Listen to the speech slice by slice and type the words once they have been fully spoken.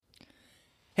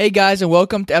Hey guys, and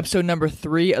welcome to episode number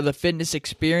 3 of the Fitness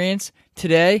Experience.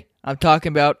 Today, I'm talking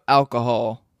about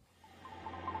alcohol.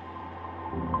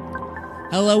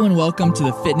 Hello and welcome to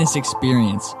the Fitness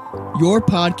Experience, your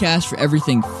podcast for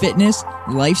everything fitness,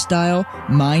 lifestyle,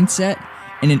 mindset,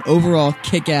 and an overall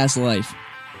kick-ass life.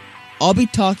 I'll be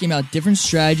talking about different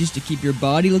strategies to keep your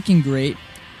body looking great,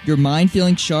 your mind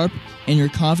feeling sharp, and your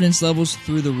confidence levels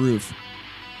through the roof.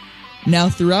 Now,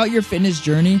 throughout your fitness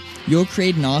journey, you'll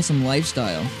create an awesome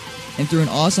lifestyle. And through an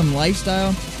awesome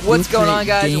lifestyle, what's going on,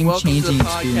 guys, and welcome to the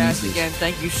podcast experiences. again.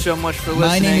 Thank you so much for listening.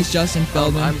 My name is Justin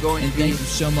Feldman, I'm going and to be, thank you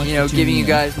so much for giving you in.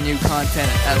 guys new content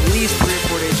at least 3 or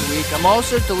 4 days a week. I'm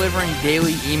also delivering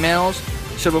daily emails.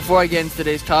 So before I get into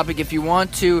today's topic, if you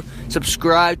want to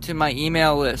subscribe to my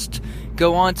email list,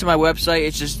 go on to my website.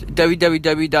 It's just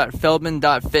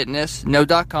www.feldman.fitness. No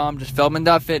 .com, just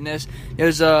feldman.fitness.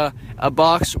 There's a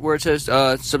box where it says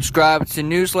subscribe to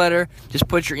newsletter. Just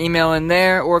put your email in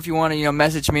there, or if you want to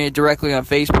message me directly on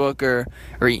Facebook or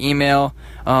email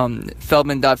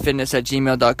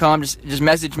feldman.fitness@gmail.com. Just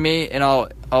message me and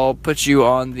I'll put you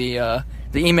on the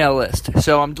email list.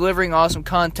 So I'm delivering awesome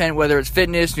content, whether it's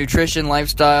fitness, nutrition,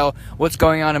 lifestyle, what's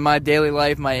going on in my daily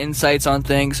life, my insights on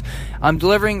things. I'm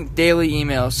delivering daily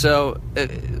emails, so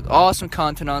awesome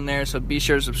content on there, so be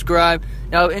sure to subscribe.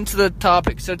 Now into the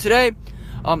topic. So today,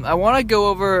 I want to go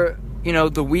over,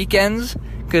 the weekends,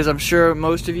 because I'm sure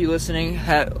most of you listening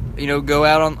go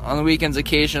out on the weekends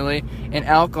occasionally, and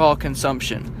alcohol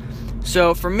consumption.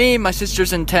 So for me, my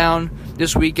sister's in town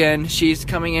this weekend. She's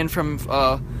coming in from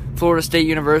Florida State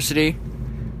University,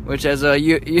 which as a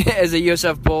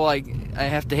USF Bull, I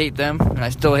have to hate them, and I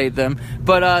still hate them.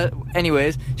 But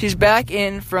anyways, she's back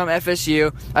in from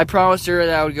FSU. I promised her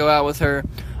that I would go out with her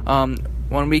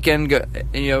one weekend,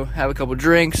 have a couple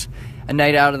drinks, a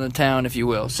night out in the town, if you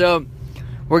will. So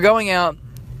we're going out,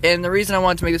 and the reason I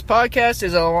want to make this podcast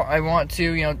is I want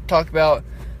to talk about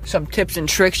some tips and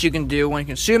tricks you can do when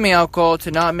consuming alcohol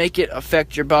to not make it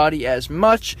affect your body as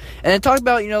much, and then talk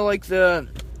about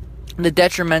the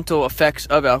detrimental effects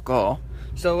of alcohol.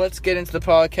 So let's get into the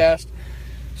podcast.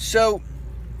 So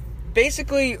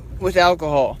basically with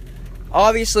alcohol,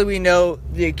 obviously we know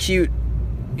the acute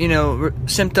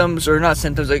symptoms, or not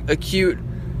symptoms, like acute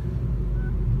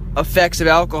effects of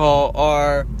alcohol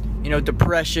are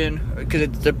depression, because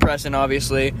it's depressant,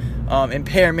 obviously,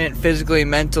 impairment physically,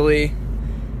 mentally.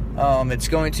 It's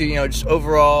going to just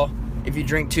overall, if you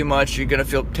drink too much, you're going to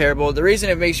feel terrible. The reason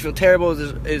it makes you feel terrible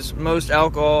is most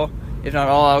alcohol, if not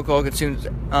all alcohol consumed,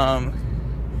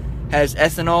 has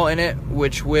ethanol in it,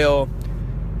 which your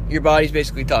body's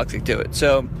basically toxic to it.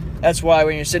 So that's why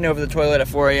when you're sitting over the toilet at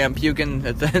 4 a.m. puking,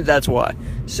 that's why.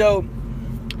 So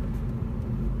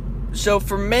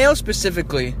for males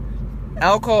specifically,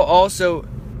 alcohol also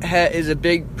is a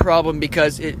big problem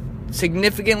because it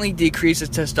significantly decreases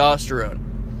testosterone,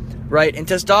 right? And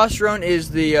testosterone is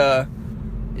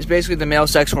basically the male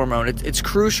sex hormone. It's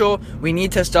crucial. We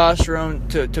need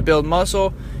testosterone to build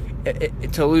muscle,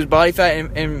 to lose body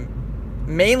fat, and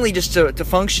mainly just to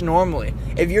function normally.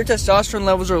 If your testosterone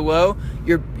levels are low,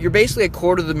 you're basically a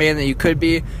quarter of the man that you could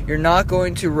be. You're not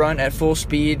going to run at full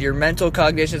speed. Your mental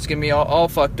cognition is going to be all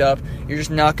fucked up. You're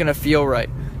just not going to feel right.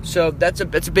 So that's a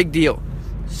big deal.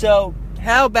 So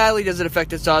how badly does it affect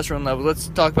testosterone levels? Let's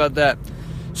talk about that.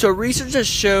 So research has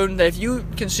shown that if you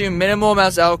consume minimal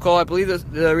amounts of alcohol, I believe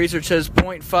the research says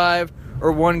 0.5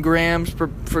 or 1 grams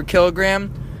per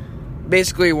kilogram,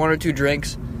 basically 1 or 2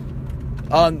 drinks,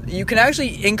 you can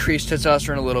actually increase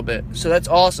testosterone a little bit. So that's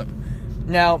awesome.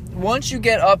 Now, once you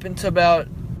get up into about,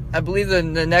 I believe the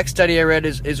next study I read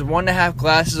is 1.5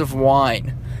 glasses of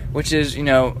wine, which is,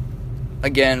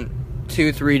 again,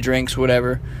 2-3 drinks,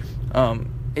 whatever,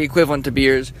 equivalent to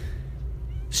beers.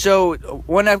 So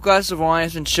 1.5 glasses of wine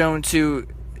has been shown to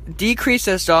decrease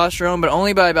testosterone, but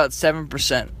only by about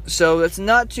 7%. So that's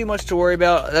not too much to worry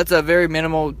about. That's a very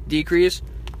minimal decrease.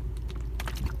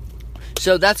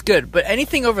 So that's good. But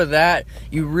anything over that,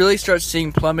 you really start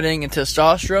seeing plummeting in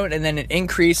testosterone and then an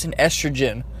increase in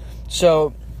estrogen.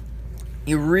 So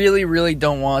you really, really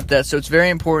don't want that. So it's very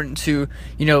important to,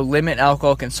 limit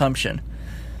alcohol consumption.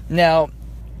 Now,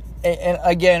 and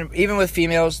again, even with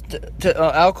females,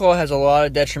 alcohol has a lot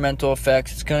of detrimental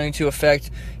effects. It's going to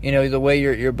affect, the way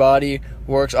your body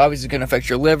works. Obviously, it's going to affect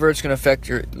your liver. It's going to affect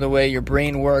the way your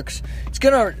brain works. It's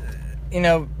going to,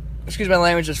 excuse my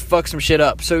language, just fuck some shit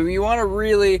up. So you want to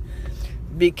really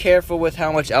be careful with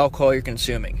how much alcohol you're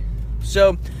consuming.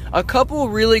 So a couple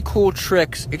really cool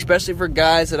tricks, especially for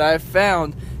guys, that I've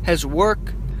found has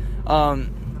worked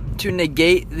to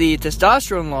negate the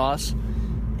testosterone loss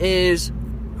is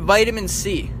vitamin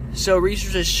C. So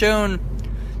research has shown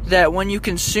that when you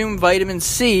consume vitamin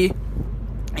C,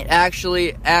 it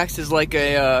actually acts as like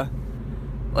a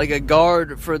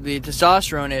guard for the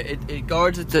testosterone. It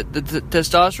guards the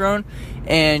testosterone,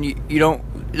 and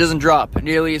it doesn't drop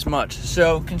nearly as much.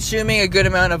 So consuming a good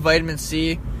amount of vitamin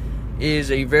C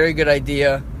is a very good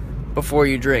idea before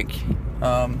you drink.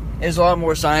 There's a lot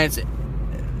more science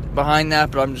behind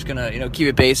that, but I'm just gonna keep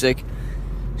it basic.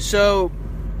 So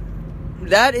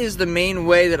that is the main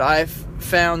way that I've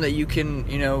found that you can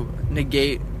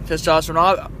negate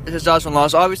testosterone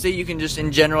loss. Obviously, you can just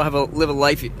in general live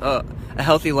a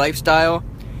healthy lifestyle,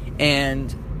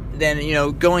 and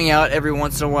then going out every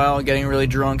once in a while and getting really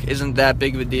drunk isn't that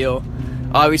big of a deal.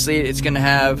 Obviously, it's going to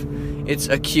have its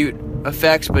acute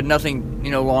effects, but nothing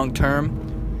long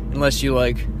term, unless you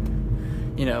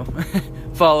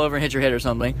fall over and hit your head or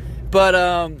something.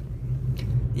 But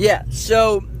yeah,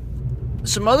 so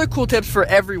some other cool tips for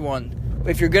everyone.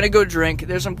 If you're going to go drink,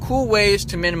 there's some cool ways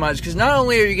to minimize, because not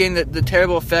only are you getting the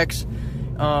terrible effects,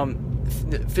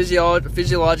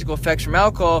 physiological effects from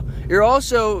alcohol, you're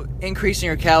also increasing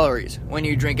your calories when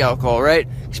you drink alcohol, right?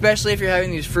 Especially if you're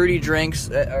having these fruity drinks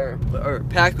that are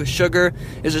packed with sugar.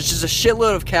 There's just a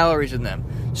shitload of calories in them.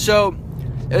 So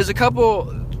there's a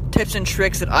couple tips and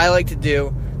tricks that I like to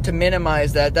do to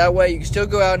minimize that. That way you can still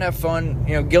go out and have fun,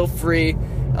 guilt-free,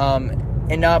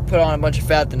 and not put on a bunch of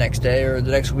fat the next day or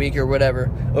the next week or whatever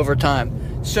over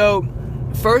time. So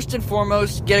first and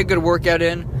foremost, get a good workout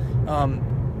in.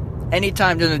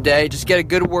 Anytime during the day, just get a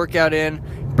good workout in,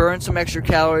 burn some extra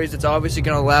calories. It's obviously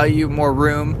going to allow you more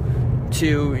room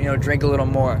to drink a little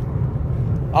more.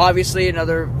 Obviously,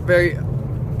 another very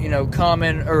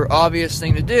common or obvious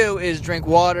thing to do is drink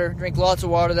water. Drink lots of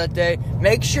water that day.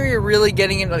 Make sure you're really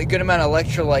getting in a good amount of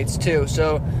electrolytes too.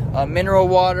 So mineral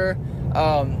water,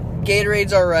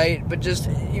 Gatorade's alright, but just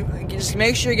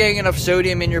make sure you're getting enough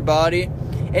sodium in your body.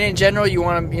 And in general, you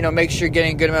want to make sure you're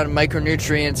getting a good amount of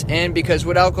micronutrients in, because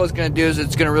what alcohol is going to do is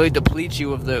it's going to really deplete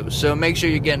you of those. So make sure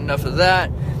you're getting enough of that.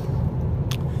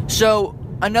 So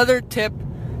another tip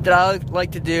that I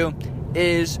like to do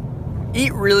is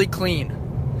eat really clean.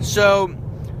 So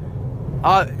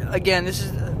again,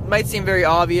 might seem very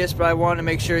obvious, but I want to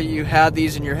make sure you have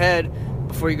these in your head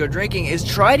before you go drinking, is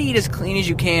try to eat as clean as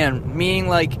you can, meaning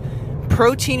like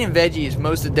protein and veggies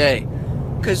most of the day.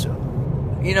 Because,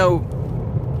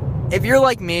 if you're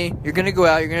like me, you're going to go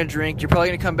out, you're going to drink, you're probably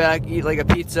going to come back, eat like a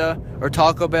pizza or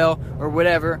Taco Bell or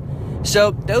whatever.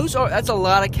 So that's a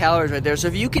lot of calories right there. So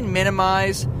if you can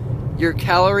minimize your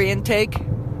calorie intake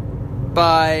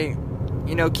by,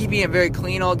 keeping it very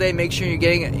clean all day, make sure you're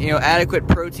getting, adequate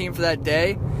protein for that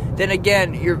day, then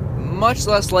again, you're much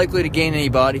less likely to gain any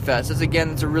body fat. So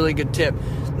that's a really good tip.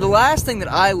 The last thing that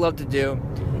I love to do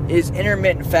is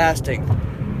intermittent fasting.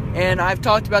 And I've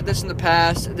talked about this in the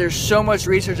past. There's so much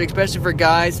research, especially for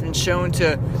guys, been shown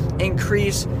to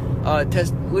increase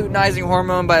luteinizing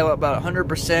hormone by about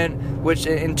 100%, which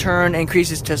in turn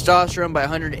increases testosterone by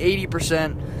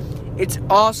 180%. It's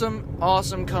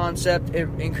awesome concept. It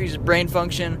increases brain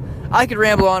function. I could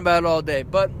ramble on about it all day,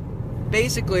 but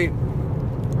basically,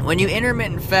 when you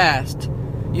intermittent fast,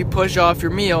 you push off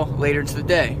your meal later into the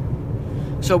day.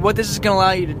 So what this is going to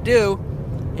allow you to do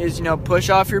is, push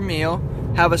off your meal,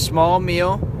 have a small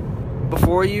meal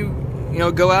before you,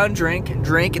 go out and drink,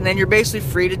 and then you're basically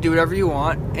free to do whatever you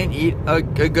want and eat a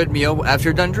good meal after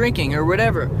you're done drinking or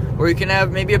whatever. Or you can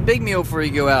have maybe a big meal before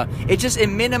you go out. It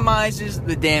minimizes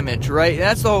the damage, right?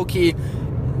 That's the whole key.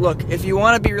 Look, if you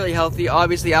want to be really healthy,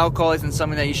 obviously alcohol isn't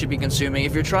something that you should be consuming.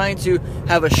 If you're trying to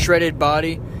have a shredded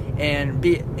body and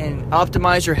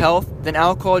optimize your health, then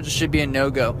alcohol just should be a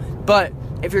no-go. But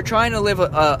if you're trying to live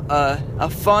a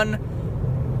fun,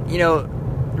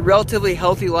 relatively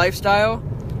healthy lifestyle,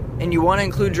 and you want to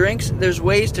include drinks, there's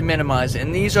ways to minimize it.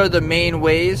 And these are the main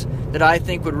ways that I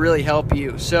think would really help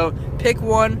you. So pick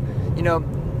one,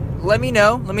 let me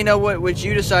know. Let me know what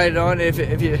you decided on, if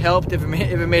it helped, if it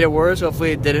made it worse.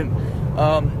 Hopefully it didn't.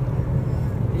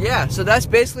 Yeah, so that's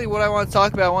basically what I want to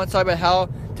talk about. I want to talk about how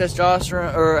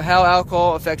testosterone, or how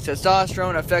alcohol affects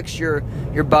testosterone, affects your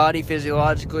body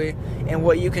physiologically, and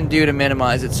what you can do to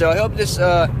minimize it. So I hope this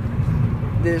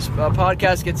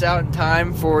podcast gets out in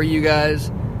time for you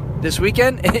guys this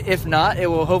weekend. If not, it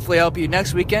will hopefully help you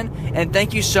next weekend. And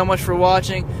thank you so much for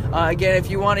watching. Again,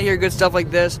 if you want to hear good stuff like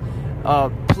this,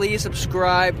 please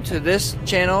subscribe to this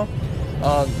channel,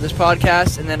 this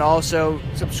podcast, and then also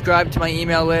subscribe to my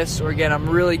email list. Or again, I'm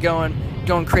really going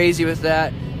crazy with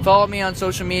that. Follow me on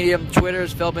social media. Twitter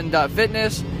is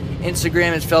feldman.fitness.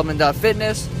 Instagram is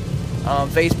feldman.fitness.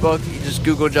 Facebook, you just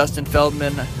Google Justin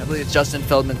Feldman. I believe it's Justin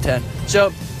Feldman 10. So,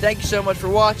 thank you so much for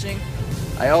watching.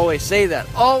 I always say that.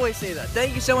 Always say that.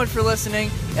 Thank you so much for listening,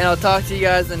 and I'll talk to you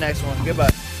guys in the next one. Goodbye.